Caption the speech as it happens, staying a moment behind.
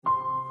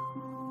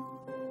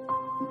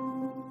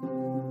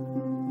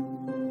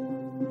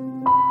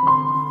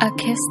A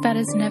kiss that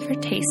is never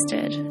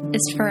tasted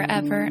is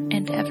forever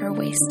and ever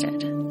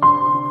wasted.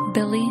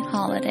 Billie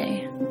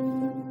Holiday.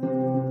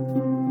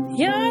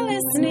 You're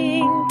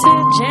listening to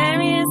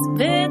Jammiest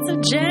Bits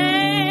of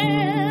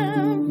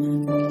Jam.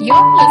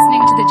 You're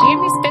listening to the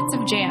Jammiest Bits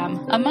of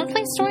Jam, a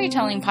monthly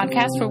storytelling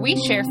podcast where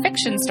we share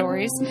fiction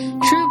stories,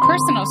 true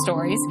personal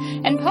stories,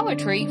 and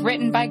poetry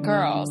written by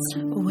girls,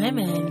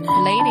 Women,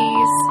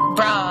 ladies,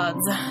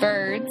 broads,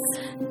 birds,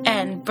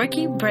 and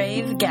bricky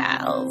brave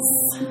gals.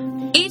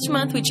 Each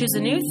month we choose a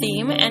new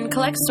theme and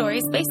collect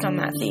stories based on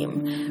that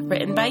theme,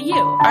 written by you,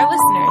 our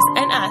listeners,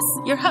 and us,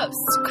 your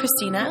hosts,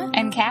 Christina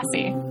and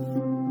Cassie.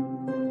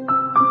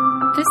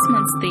 This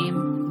month's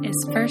theme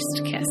is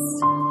First Kiss.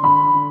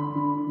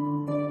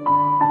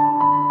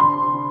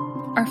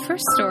 Our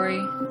first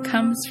story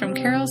comes from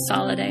Carol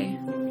Soliday,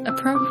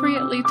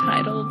 appropriately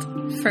titled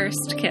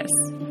First Kiss.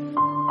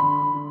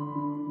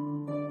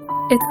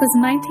 It was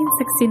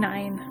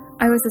 1969.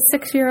 I was a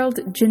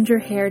 6-year-old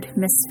ginger-haired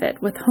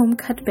misfit with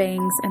home-cut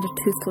bangs and a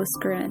toothless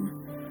grin.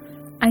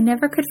 I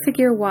never could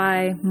figure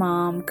why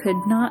Mom could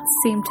not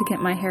seem to get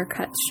my hair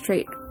cut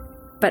straight,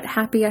 but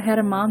happy I had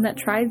a mom that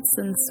tried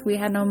since we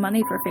had no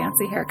money for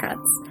fancy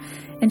haircuts,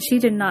 and she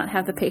did not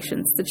have the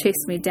patience to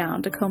chase me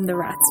down to comb the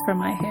rats from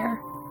my hair.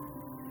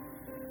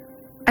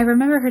 I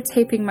remember her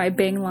taping my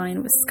bang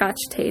line with Scotch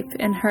tape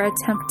in her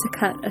attempt to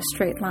cut a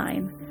straight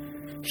line.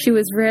 She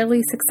was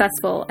rarely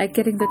successful at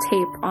getting the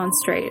tape on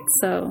straight,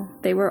 so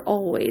they were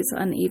always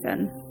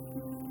uneven.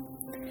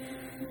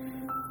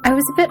 I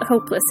was a bit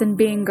hopeless in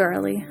being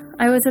girly.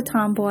 I was a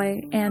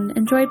tomboy and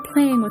enjoyed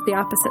playing with the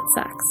opposite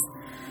sex.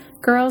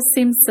 Girls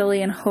seemed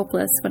silly and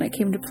hopeless when it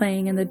came to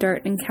playing in the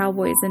dirt and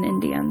cowboys and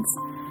Indians.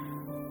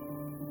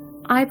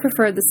 I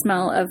preferred the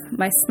smell of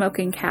my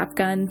smoking cap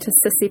gun to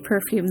sissy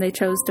perfume they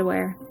chose to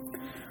wear.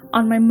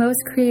 On my most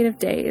creative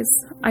days,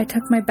 I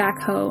took my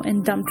backhoe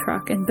and dump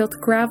truck and built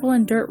gravel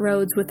and dirt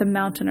roads with a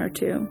mountain or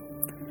two.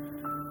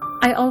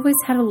 I always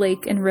had a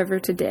lake and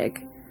river to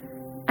dig.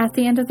 At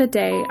the end of the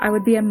day, I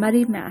would be a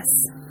muddy mess.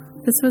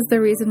 This was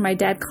the reason my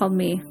dad called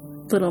me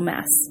Little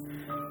Mess.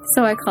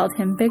 So I called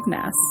him Big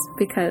Mess,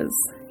 because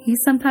he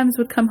sometimes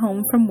would come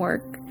home from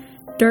work,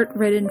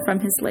 dirt-ridden from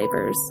his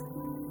labors.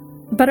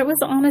 But it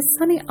was on a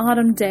sunny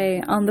autumn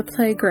day on the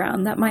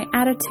playground that my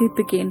attitude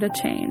began to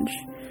change.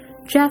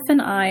 Jeff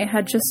and I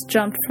had just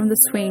jumped from the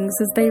swings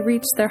as they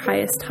reached their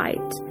highest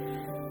height.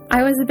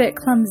 I was a bit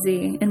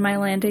clumsy in my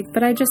landing,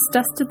 but I just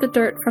dusted the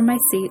dirt from my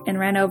seat and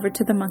ran over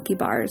to the monkey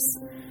bars.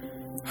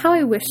 How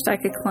I wished I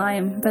could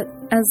climb, but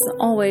as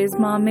always,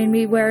 Mom made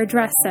me wear a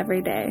dress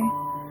every day.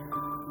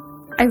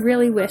 I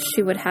really wish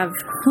she would have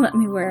let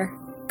me wear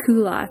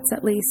culottes.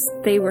 At least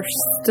they were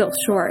still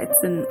shorts,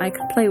 and I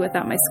could play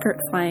without my skirt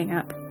flying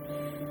up.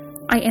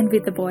 I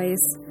envied the boys.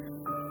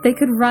 They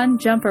could run,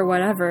 jump, or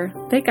whatever.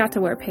 They got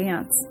to wear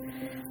pants.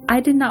 I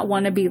did not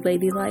want to be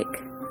ladylike.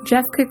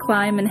 Jeff could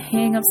climb and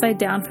hang upside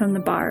down from the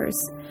bars.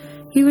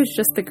 He was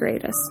just the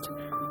greatest.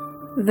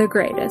 The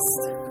greatest.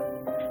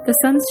 The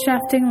sun's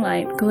shafting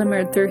light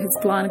glimmered through his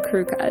blonde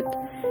crew cut.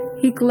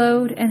 He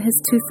glowed, and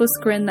his toothless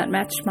grin that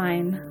matched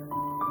mine.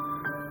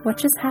 What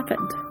just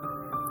happened?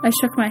 I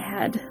shook my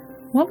head.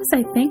 What was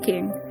I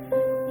thinking?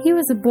 He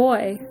was a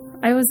boy.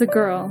 I was a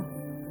girl.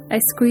 I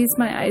squeezed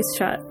my eyes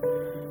shut.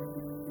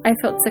 I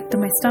felt sick to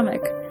my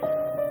stomach.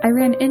 I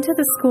ran into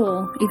the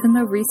school, even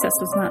though recess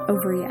was not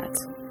over yet.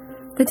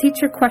 The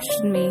teacher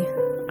questioned me.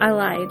 I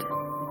lied.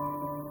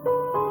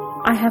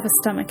 I have a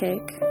stomach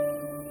ache.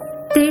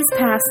 Days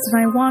passed,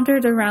 and I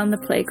wandered around the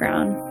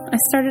playground. I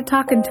started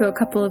talking to a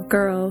couple of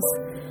girls.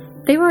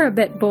 They were a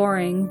bit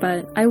boring,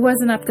 but I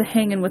wasn't up to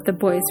hanging with the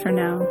boys for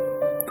now.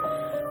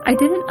 I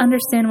didn't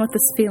understand what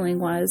this feeling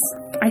was.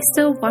 I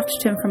still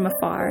watched him from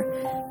afar.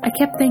 I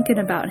kept thinking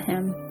about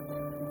him.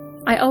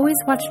 I always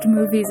watched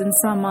movies and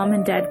saw Mom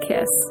and Dad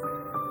kiss.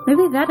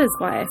 Maybe that is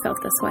why I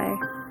felt this way.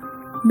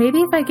 Maybe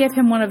if I gave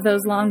him one of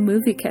those long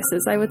movie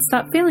kisses, I would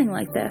stop feeling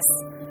like this.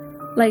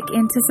 Like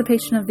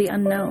anticipation of the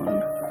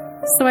unknown.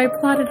 So I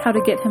plotted how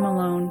to get him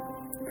alone.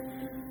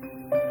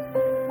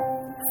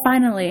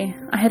 Finally,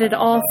 I had it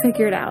all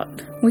figured out.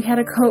 We had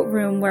a coat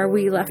room where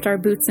we left our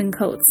boots and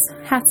coats,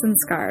 hats and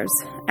scarves,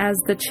 as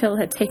the chill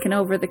had taken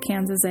over the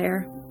Kansas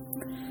air.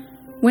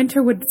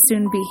 Winter would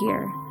soon be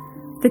here.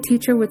 The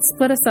teacher would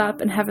split us up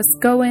and have us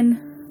go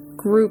in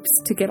groups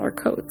to get our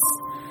coats.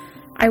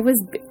 I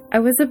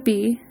was a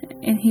B,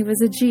 and he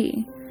was a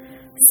G.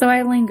 So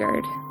I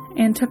lingered,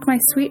 and took my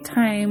sweet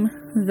time,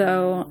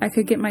 though I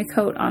could get my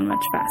coat on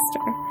much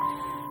faster.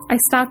 I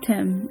stopped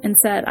him and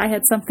said I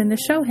had something to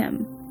show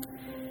him.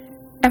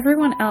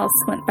 Everyone else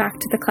went back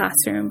to the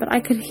classroom, but I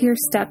could hear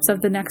steps of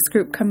the next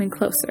group coming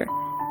closer.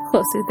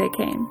 Closer they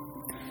came.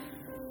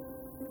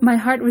 My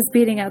heart was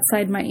beating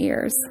outside my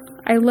ears.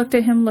 I looked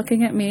at him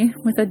looking at me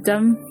with a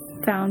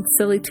dumbfound,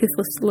 silly,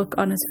 toothless look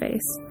on his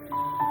face.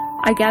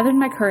 I gathered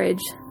my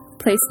courage,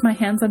 placed my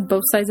hands on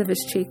both sides of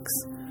his cheeks,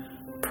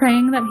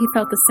 praying that he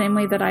felt the same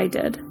way that I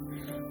did.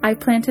 I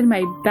planted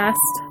my best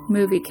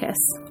movie kiss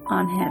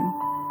on him.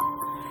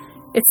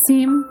 It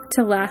seemed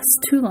to last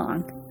too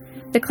long.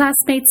 The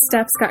classmate's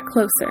steps got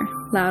closer,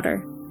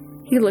 louder.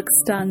 He looked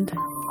stunned.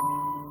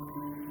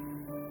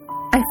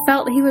 I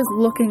felt he was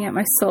looking at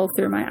my soul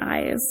through my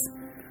eyes.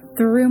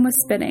 The room was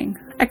spinning.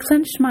 I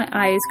clenched my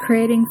eyes,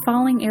 creating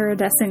falling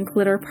iridescent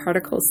glitter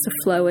particles to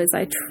flow as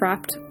I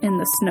trapped in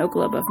the snow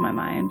globe of my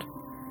mind.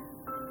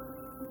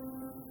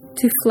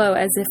 To flow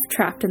as if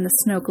trapped in the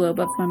snow globe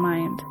of my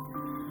mind.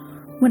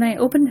 When I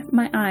opened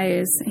my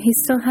eyes, he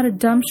still had a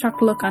dumb,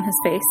 shocked look on his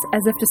face,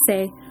 as if to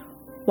say,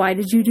 "Why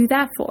did you do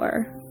that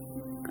for?"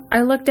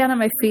 I looked down at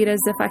my feet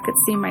as if I could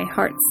see my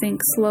heart sink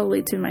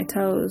slowly to my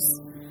toes.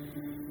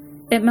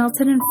 It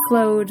melted and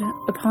flowed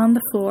upon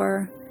the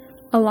floor,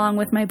 along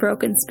with my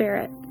broken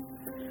spirit.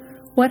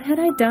 What had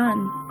I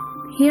done?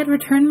 He had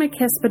returned my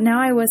kiss, but now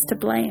I was to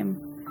blame.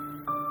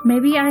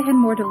 Maybe I had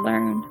more to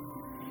learn.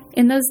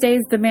 In those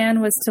days, the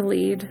man was to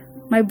lead.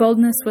 My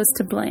boldness was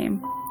to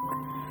blame.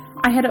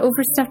 I had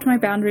overstepped my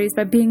boundaries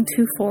by being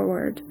too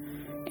forward.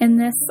 In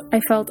this, I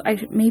felt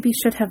I maybe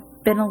should have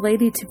been a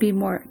lady to be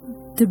more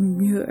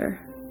demure.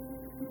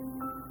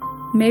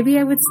 Maybe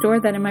I would store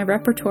that in my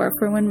repertoire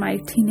for when my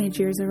teenage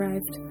years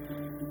arrived.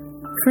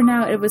 For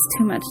now, it was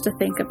too much to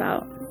think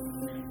about.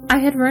 I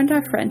had ruined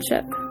our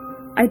friendship.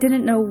 I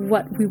didn't know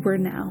what we were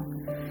now.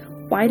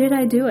 Why did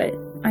I do it?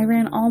 I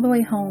ran all the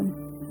way home.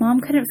 Mom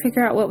couldn't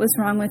figure out what was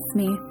wrong with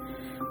me,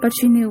 but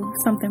she knew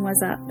something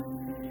was up.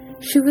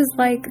 She was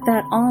like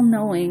that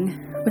all-knowing,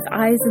 with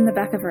eyes in the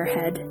back of her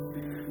head.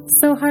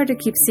 So hard to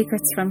keep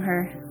secrets from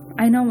her.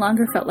 I no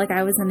longer felt like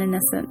I was an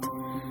innocent.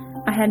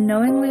 I had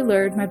knowingly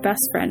lured my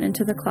best friend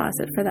into the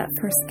closet for that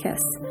first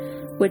kiss,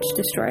 which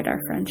destroyed our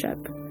friendship.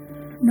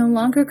 No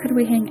longer could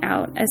we hang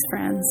out as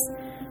friends.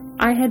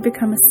 I had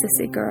become a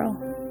sissy girl.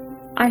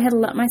 I had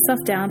let myself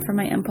down for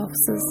my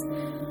impulses.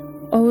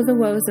 Oh, the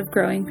woes of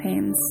growing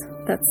pains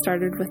that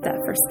started with that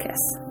first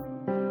kiss.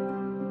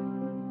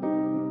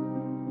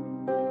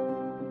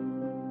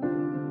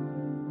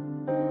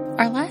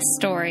 Our last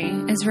story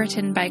is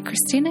written by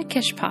Christina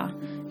Kishpa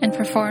and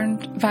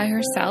performed by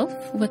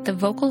herself with the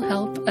vocal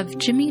help of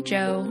Jimmy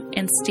Joe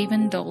and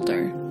Stephen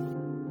Dolder.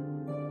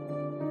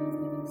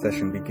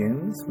 Session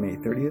begins May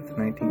 30th,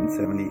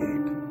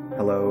 1978.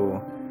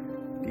 Hello,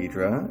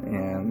 Deidre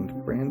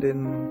and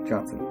Brandon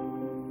Johnson.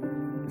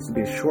 This will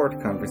be a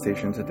short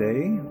conversation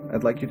today.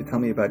 I'd like you to tell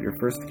me about your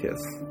first kiss.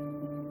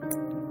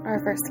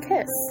 Our first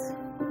kiss?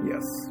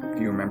 Yes.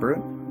 Do you remember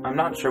it? I'm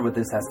not sure what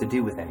this has to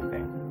do with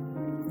anything.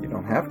 You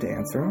don't have to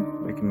answer.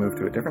 We can move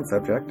to a different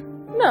subject.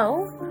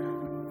 No.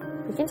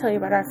 We can tell you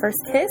about our first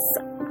kiss.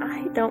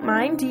 I don't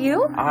mind. Do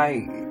you?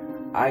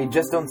 I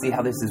just don't see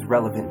how this is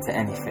relevant to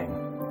anything.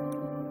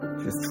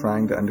 Just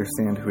trying to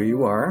understand who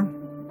you are.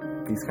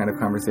 These kind of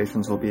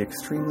conversations will be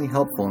extremely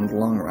helpful in the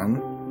long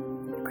run.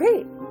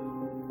 Great.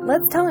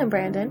 Let's tell him,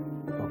 Brandon.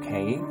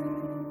 Okay.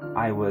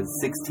 I was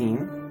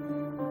 16.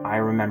 I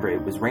remember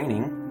it was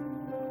raining.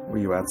 Were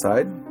you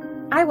outside?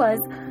 I was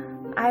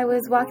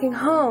walking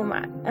home,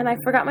 and I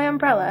forgot my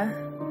umbrella.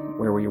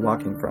 Where were you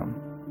walking from?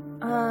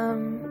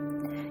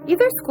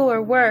 Either school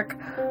or work.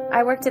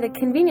 I worked at a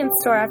convenience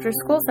store after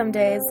school some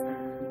days.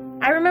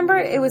 I remember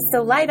it was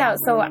still light out,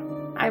 so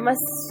I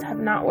must have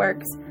not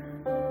worked.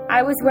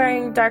 I was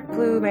wearing dark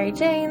blue Mary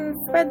Janes,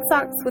 red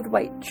socks with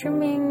white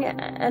trimming,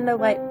 and a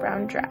light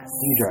brown dress.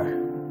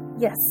 Deidre.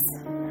 Yes.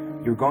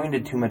 You're going into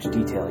too much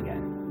detail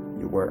again.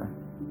 You were.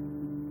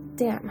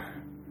 Damn.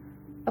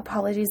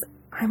 Apologies.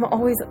 I'm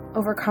always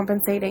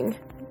overcompensating.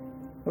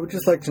 I would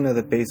just like to know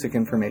the basic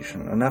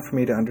information, enough for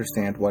me to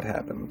understand what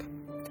happened.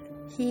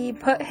 He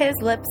put his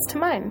lips to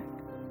mine.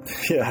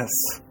 Yes,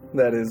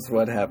 that is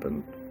what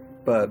happened.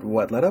 But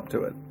what led up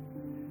to it?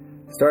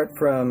 Start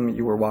from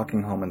you were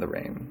walking home in the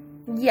rain.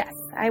 Yes,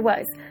 I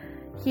was.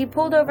 He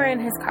pulled over in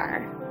his car.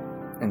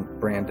 And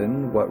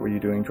Brandon, what were you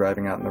doing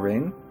driving out in the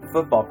rain?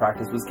 Football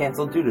practice was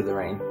canceled due to the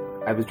rain.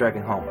 I was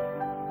driving home.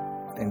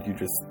 And you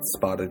just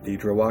spotted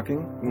Deidre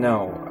walking?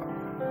 No.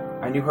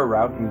 I knew her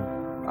route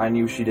and I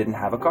knew she didn't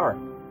have a car.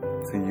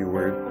 So you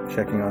were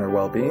checking on her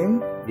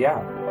well-being? Yeah.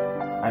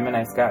 I'm a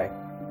nice guy.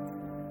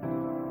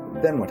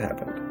 Then what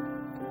happened?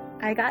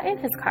 I got in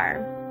his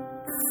car.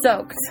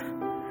 Soaked.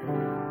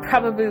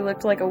 Probably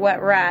looked like a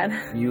wet rat.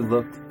 You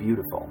looked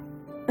beautiful.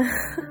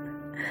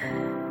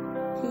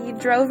 He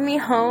drove me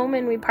home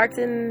and we parked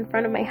in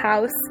front of my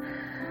house.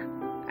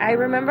 I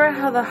remember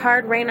how the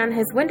hard rain on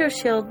his window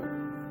shield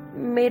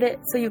made it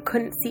so you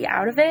couldn't see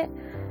out of it.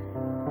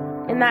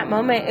 In that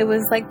moment, it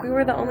was like we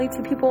were the only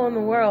two people in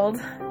the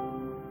world.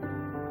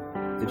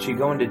 Did she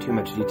go into too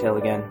much detail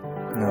again?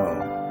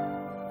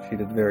 No. She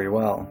did very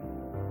well.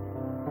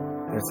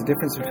 There's a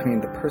difference between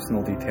the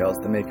personal details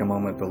that make a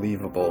moment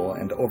believable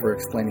and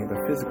over-explaining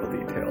the physical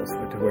details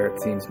to where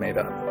it seems made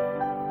up.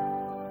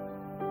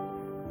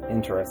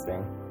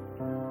 Interesting.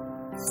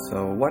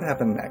 So what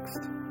happened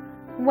next?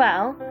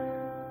 Well,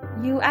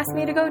 you asked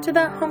me to go to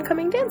the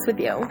homecoming dance with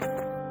you.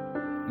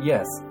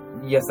 Yes,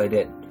 I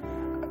did.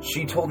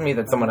 She told me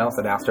that someone else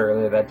had asked her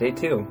earlier that day,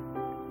 too.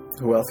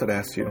 Who else had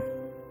asked you?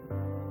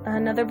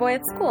 Another boy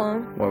at school.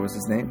 What was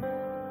his name?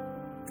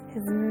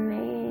 His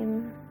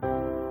name...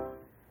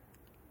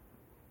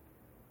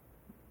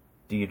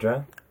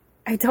 Deidre?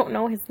 I don't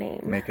know his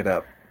name. Make it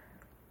up.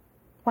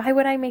 Why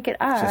would I make it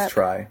up? Just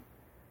try.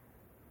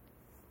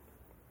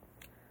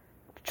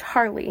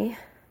 Charlie.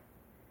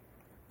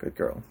 Good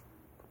girl.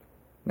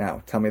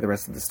 Now, tell me the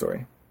rest of the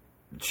story.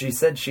 She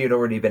said she had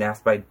already been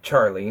asked by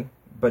Charlie,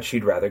 but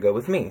she'd rather go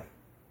with me.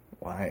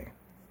 Why?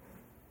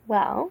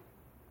 Well,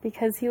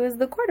 because he was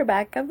the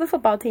quarterback of the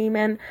football team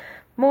and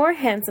more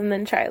handsome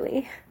than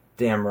Charlie.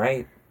 Damn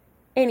right.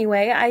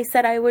 Anyway, I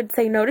said I would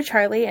say no to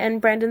Charlie,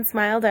 and Brandon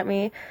smiled at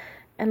me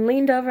and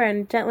leaned over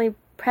and gently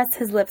pressed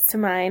his lips to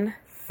mine.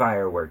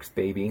 Fireworks,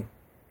 baby.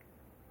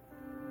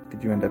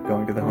 Did you end up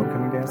going to the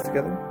homecoming dance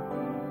together?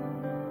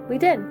 We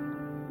did.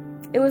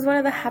 It was one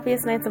of the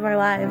happiest nights of our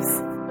lives.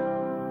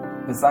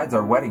 Besides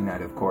our wedding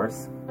night, of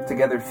course.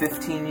 Together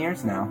 15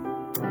 years now.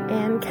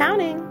 And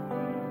counting.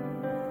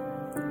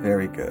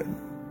 Very good.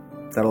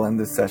 That'll end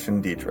this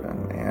session, Deidre.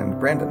 And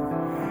Brandon.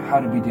 How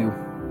did we do?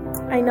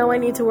 I know I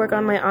need to work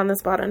on my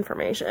on-the-spot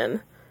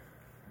information.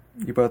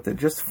 You both did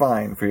just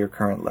fine for your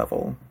current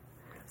level.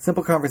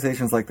 Simple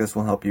conversations like this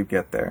will help you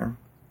get there.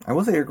 I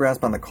will say your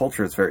grasp on the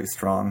culture is very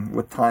strong.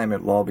 With time,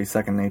 it will all be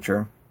second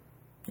nature.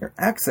 Your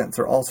accents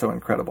are also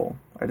incredible.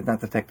 I did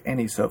not detect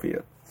any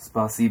Soviet.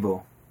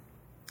 Spasibo.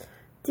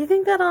 Do you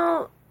think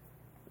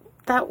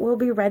that will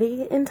be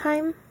ready in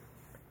time?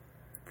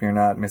 Fear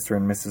not, Mr.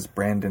 and Mrs.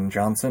 Brandon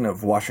Johnson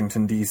of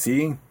Washington,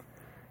 D.C.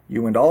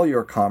 You and all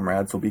your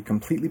comrades will be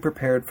completely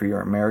prepared for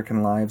your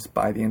American lives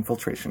by the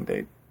infiltration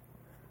date.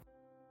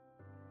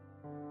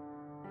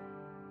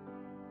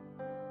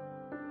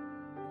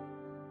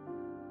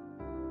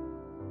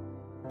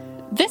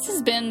 This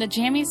has been the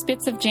Jammies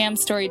Bits of Jam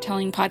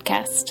Storytelling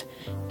Podcast.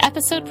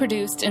 Episode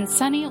produced in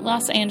sunny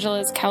Los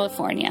Angeles,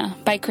 California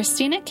by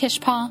Christina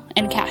Kishpaw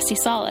and Cassie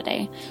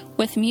Soliday,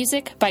 with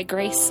music by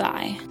Grace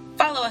Sy.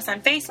 Follow us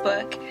on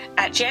Facebook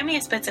at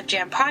Jammiest Bits of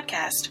Jam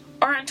Podcast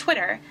or on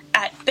Twitter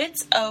at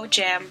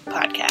BitsOJam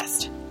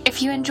Podcast.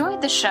 If you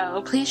enjoyed the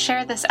show, please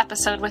share this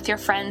episode with your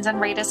friends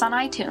and rate us on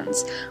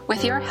iTunes.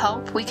 With your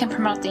help, we can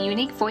promote the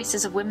unique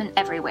voices of women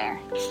everywhere.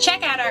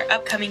 Check out our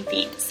upcoming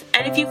themes,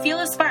 and if you feel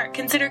a spark,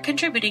 consider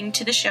contributing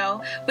to the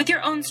show with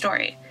your own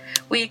story.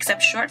 We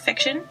accept short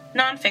fiction,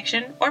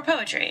 nonfiction, or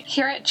poetry.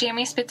 Here at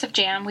Jammies Bits of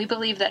Jam, we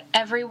believe that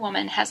every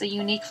woman has a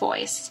unique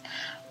voice.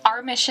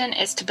 Our mission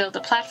is to build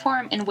a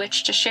platform in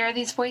which to share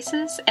these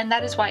voices, and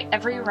that is why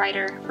every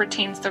writer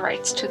retains the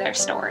rights to their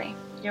story.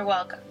 You're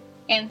welcome.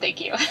 And thank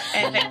you.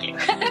 And thank you.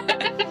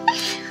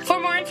 For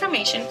more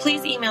information,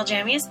 please email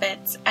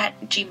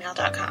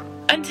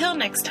jammiestbits@gmail.com. Until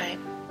next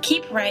time,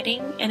 keep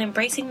writing and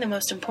embracing the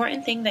most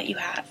important thing that you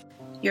have,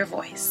 your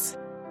voice.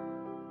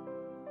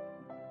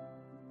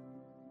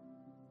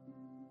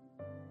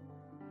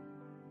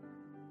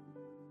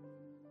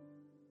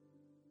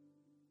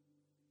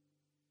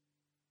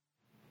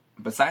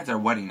 Besides our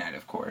wedding night,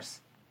 of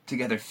course.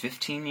 Together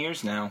 15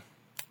 years now.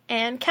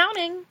 And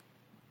counting.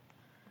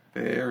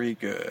 Very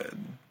good.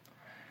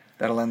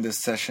 That'll end this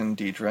session,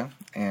 Deidre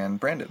and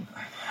Brandon.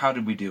 How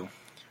did we do?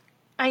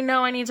 I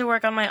know I need to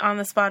work on my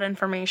on-the-spot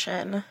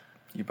information.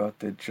 You both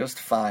did just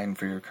fine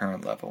for your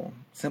current level.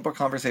 Simple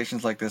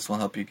conversations like this will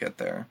help you get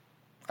there.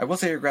 I will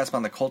say your grasp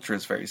on the culture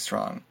is very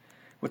strong.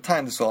 With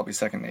time, this will all be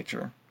second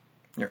nature.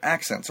 Your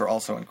accents are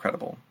also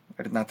incredible.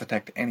 I did not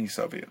detect any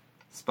Soviet.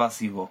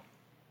 Spasibo.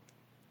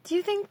 Do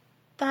you think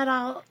that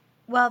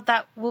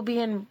that will be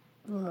in...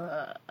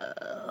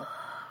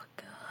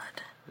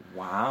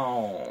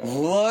 Wow.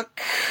 Look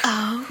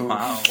who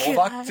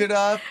fucked it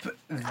up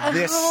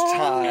this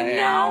time.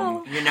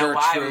 No. You know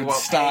why we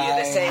won't pay you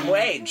the same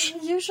wage.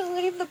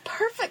 Usually the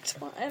perfect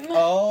one.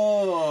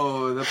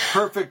 Oh, the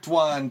perfect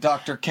one,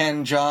 Dr.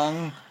 Ken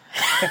Jeong.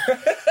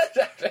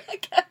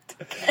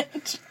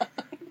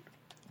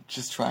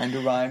 Just trying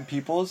to rhyme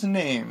people's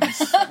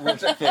names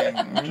with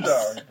things.